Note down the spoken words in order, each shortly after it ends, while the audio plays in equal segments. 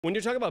When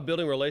you're talking about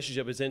building a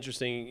relationship, it's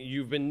interesting.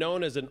 You've been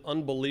known as an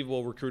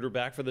unbelievable recruiter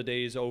back for the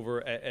days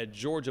over at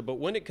Georgia, but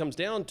when it comes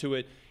down to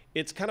it,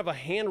 it's kind of a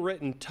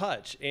handwritten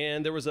touch.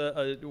 And there was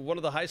one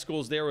of the high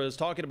schools there was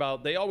talking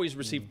about they always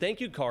receive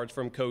thank you cards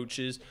from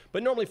coaches,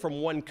 but normally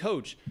from one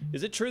coach.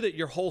 Is it true that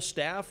your whole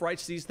staff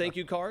writes these thank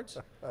you cards?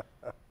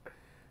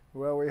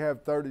 Well, we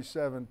have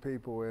 37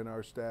 people in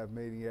our staff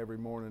meeting every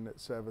morning at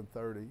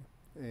 7:30,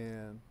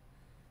 and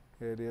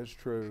it is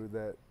true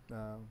that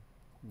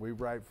we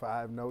write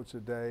 5 notes a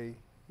day,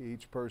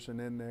 each person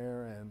in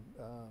there, and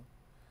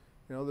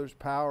you know, there's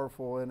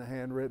powerful in a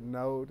handwritten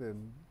note,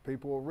 and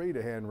people will read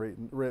a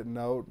handwritten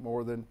note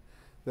more than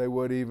they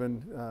would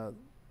even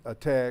a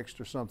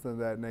text or something of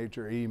that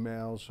nature,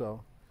 email.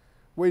 So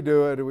we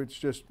do it. It's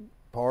just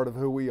part of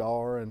who we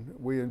are, and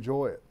we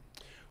enjoy it.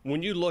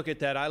 When you look at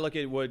that, I look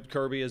at what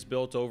Kirby has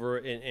built over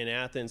in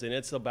Athens, and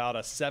it's about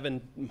a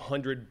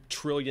 $700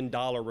 trillion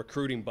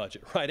recruiting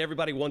budget, right?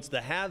 Everybody wants to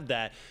have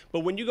that. But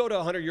when you go to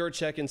a Hunter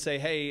Yurachek and say,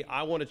 hey,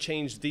 I want to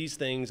change these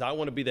things, I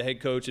want to be the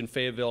head coach in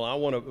Fayetteville, I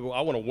want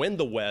to win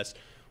the West,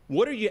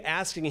 what are you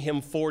asking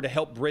him for to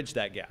help bridge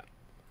that gap?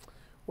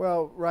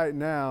 Well, right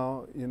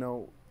now, you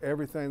know,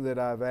 everything that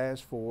I've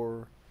asked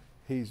for,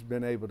 he's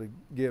been able to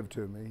give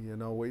to me. You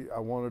know, I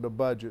wanted a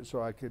budget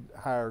so I could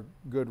hire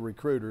good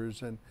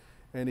recruiters, and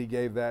he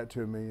gave that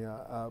to me.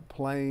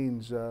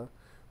 Planes,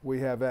 we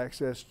have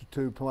access to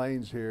 2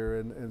 planes here,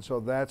 and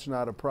so that's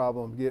not a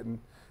problem getting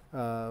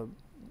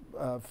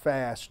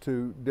fast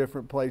to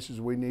different places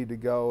we need to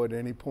go at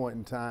any point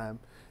in time.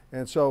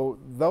 And so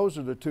those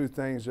are the 2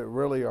 things that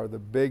really are the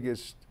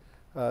biggest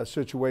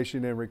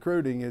situation in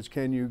recruiting is,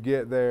 can you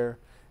get there,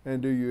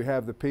 and do you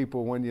have the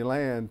people when you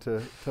land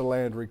to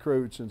land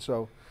recruits? And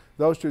so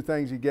those 2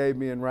 things he gave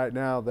me, and right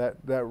now that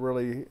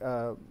really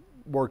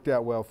worked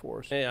out well for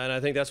us. Yeah, and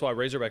I think that's why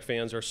Razorback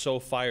fans are so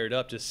fired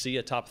up to see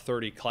a top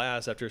 30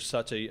 class after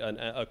such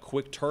a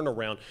quick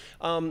turnaround.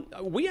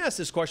 We asked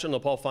this question on the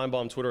Paul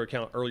Finebaum Twitter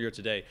account earlier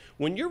today.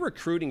 When you're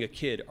recruiting a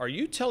kid, are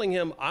you telling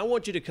him, I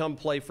want you to come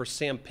play for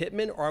Sam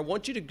Pittman, or I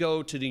want you to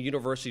go to the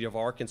University of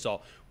Arkansas?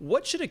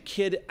 What should a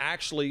kid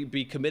actually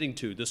be committing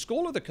to, the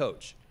school or the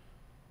coach?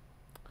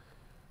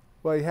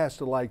 Well, he has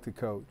to like the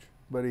coach,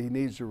 but he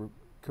needs to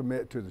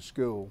commit to the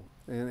school.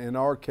 In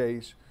our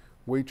case,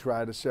 we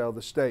try to sell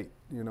the state.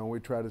 You know, we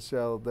try to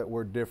sell that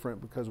we're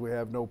different because we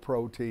have no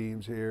pro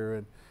teams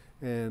here,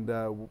 and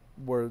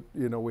we're,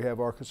 you know, we have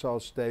Arkansas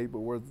State,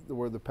 but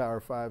we're the Power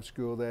 5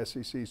 school, the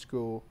SEC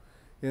school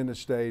in the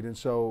state, and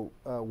so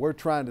we're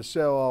trying to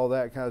sell all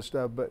that kind of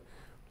stuff. But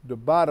the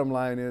bottom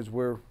line is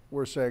we're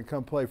saying,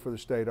 come play for the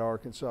state of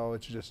Arkansas.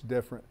 It's just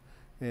different.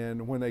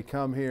 And when they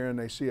come here and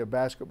they see a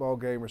basketball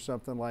game or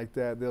something like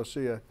that, they'll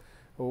see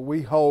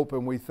we hope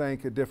and we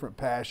think, a different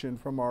passion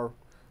from our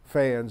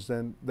fans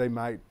than they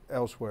might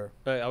elsewhere.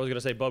 I was going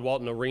to say Bud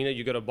Walton Arena.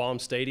 You go to Baum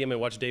Stadium and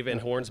watch Dave Van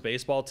Horn's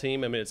baseball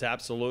team. I mean, it's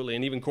absolutely,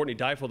 and even Courtney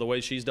Deifel, the way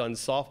she's done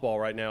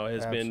softball right now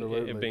has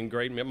been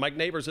great. Mike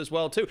Neighbors as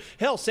well too.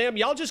 Hell, Sam,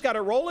 y'all just got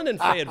it rolling in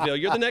Fayetteville.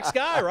 You're the next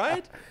guy,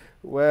 right?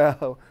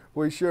 Well,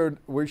 we sure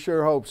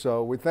hope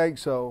so. We think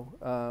so.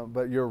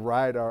 But you're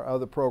right. Our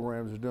other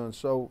programs are doing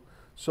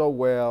so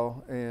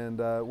well,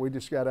 and we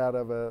just got out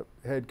of a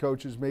head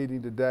coaches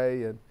meeting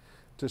today, and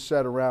to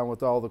sit around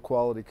with all the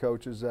quality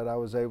coaches that I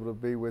was able to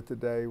be with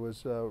today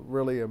was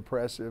really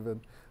impressive, and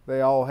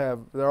they're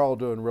all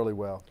doing really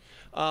well.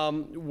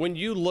 When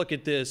you look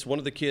at this, one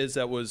of the kids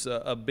that was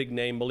a big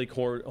name, Malik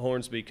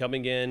Hornsby,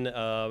 coming in,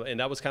 and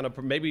that was kind of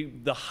maybe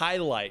the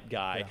highlight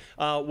guy.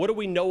 Yeah. What do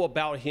we know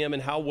about him,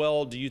 and how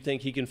well do you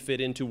think he can fit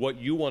into what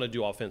you want to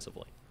do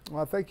offensively?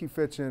 Well, I think he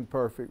fits in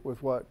perfect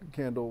with what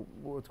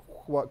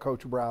what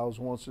Coach Browse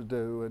wants to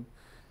do,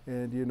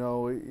 and you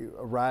know,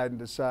 a ride and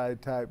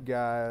decide type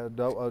guy, a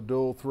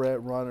dual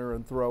threat runner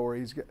and thrower.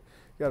 He's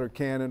got a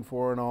cannon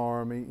for an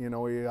arm.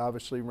 He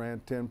obviously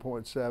ran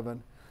 10.7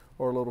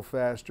 or a little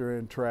faster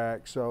in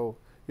track. So,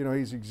 you know,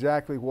 he's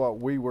exactly what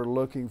we were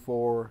looking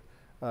for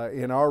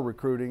in our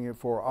recruiting and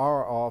for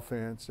our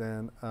offense.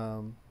 And,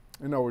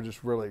 you know, we're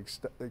just really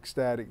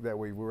ecstatic that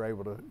we were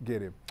able to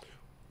get him.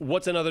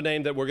 What's another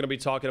name that we're going to be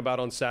talking about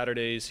on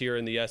Saturdays here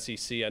in the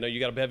SEC? I know you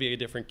got a bevy of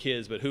different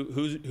kids, but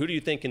who do you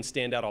think can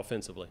stand out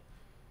offensively?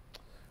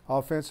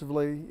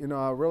 Offensively, you know,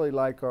 I really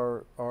like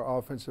our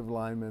offensive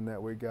linemen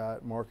that we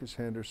got, Marcus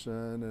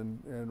Henderson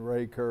and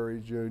Ray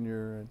Curry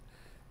Jr.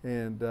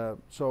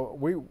 So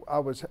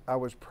I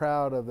was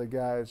proud of the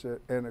guys,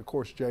 and of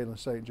course Jalen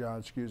St. John.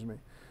 Excuse me.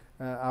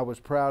 I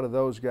was proud of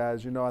those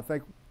guys. You know, I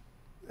think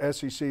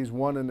SEC's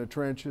won in the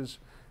trenches,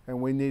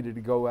 and we needed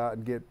to go out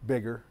and get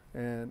bigger.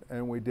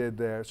 And we did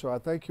there. So I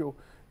think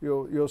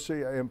you'll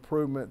see an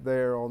improvement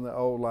there on the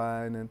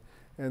O-line,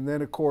 and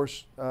then of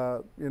course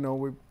you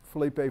know,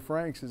 Feleipe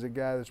Franks is a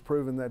guy that's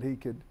proven that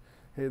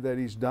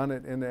he's done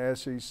it in the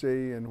SEC,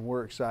 and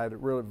we're excited,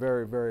 really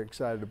very, very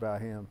excited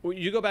about him. Well,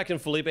 you go back in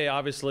Feleipe,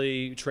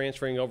 obviously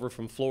transferring over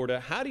from Florida.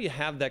 How do you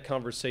have that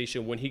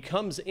conversation when he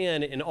comes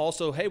in, and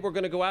also, hey, we're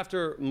going to go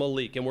after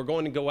Malik and we're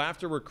going to go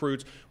after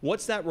recruits?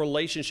 What's that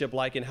relationship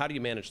like, and how do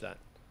you manage that?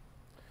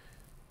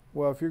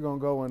 Well, if you're going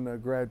to go in the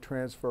grad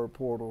transfer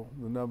portal,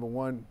 the number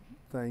one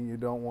thing, you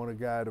don't want a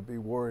guy to be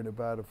worried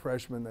about a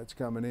freshman that's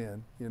coming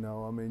in. You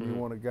know, I mean, you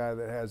want a guy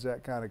that has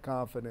that kind of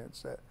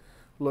confidence that,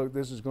 look,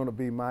 this is going to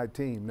be my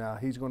team. Now,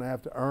 he's going to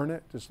have to earn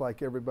it just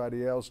like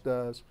everybody else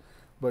does,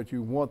 but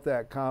you want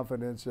that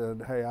confidence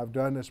and, hey, I've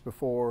done this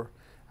before.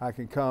 I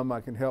can come, I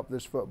can help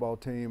this football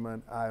team,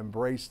 and I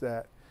embrace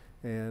that,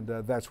 and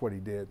that's what he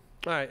did.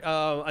 All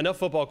right, enough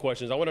football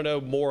questions. I want to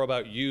know more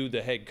about you,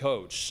 the head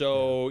coach.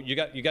 So you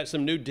got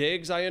some new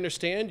digs, I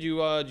understand.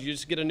 You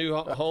just get a new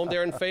home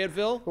there in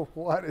Fayetteville?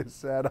 What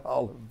is that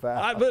all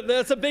about? But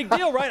that's a big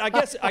deal, right?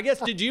 I guess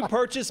did you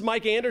purchase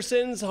Mike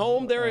Anderson's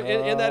home there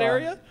in that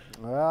area?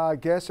 Well, I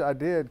guess I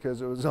did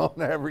because it was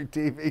on every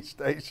TV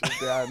station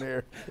down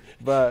there.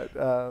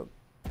 But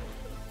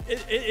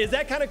is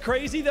that kind of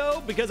crazy,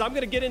 though? Because I'm going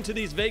to get into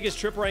these Vegas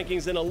trip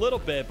rankings in a little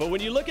bit. But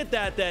when you look at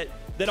that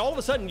all of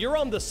a sudden you're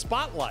on the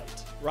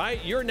spotlight,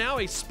 right? You're now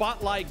a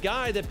spotlight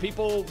guy that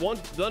people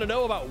want to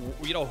know about,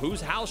 you know,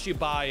 whose house you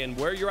buy and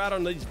where you're at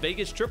on these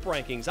Vegas trip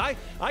rankings.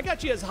 I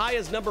got you as high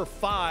as number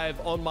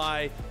 5 on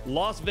my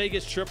Las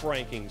Vegas trip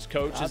rankings,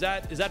 Coach. Is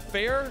that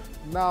fair?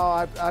 No,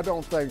 I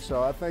don't think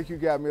so. I think you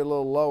got me a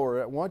little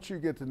lower. Once you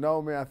get to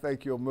know me, I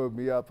think you'll move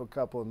me up a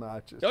couple of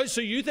notches. Oh, so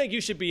you think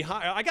you should be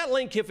higher? I got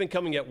Lane Kiffin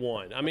coming at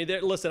 1. I mean,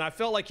 listen, I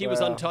felt like he was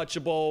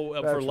untouchable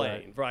for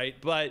Lane, right?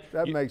 But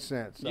that makes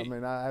sense. I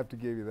mean, I have to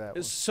give you that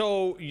one.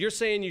 So you're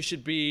saying you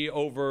should be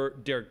over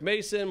Derek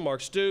Mason,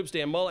 Mark Stoops,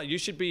 Dan Mullen. You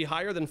should be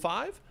higher than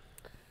 5?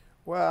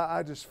 Well,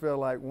 I just feel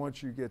like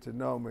once you get to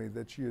know me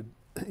that you'd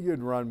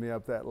run me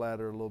up that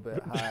ladder a little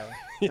bit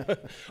higher.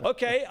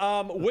 Okay.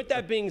 With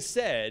that being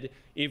said,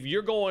 if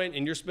you're going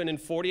and you're spending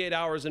 48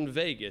 hours in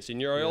Vegas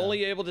and you're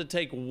only able to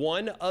take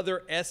one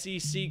other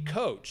SEC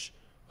coach,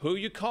 who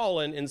you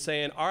calling and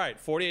saying, all right,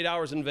 48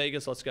 hours in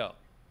Vegas, let's go?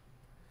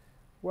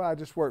 Well, I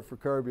just worked for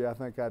Kirby. I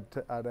think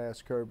I'd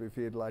ask Kirby if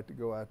he'd like to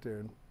go out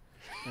there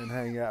and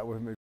hang out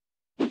with me.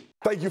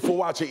 Thank you for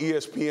watching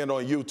ESPN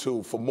on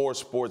YouTube. For more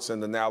sports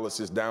and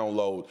analysis,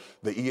 download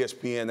the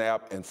ESPN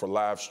app, and for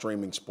live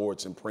streaming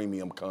sports and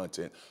premium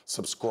content,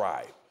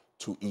 subscribe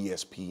to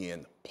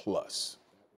ESPN Plus.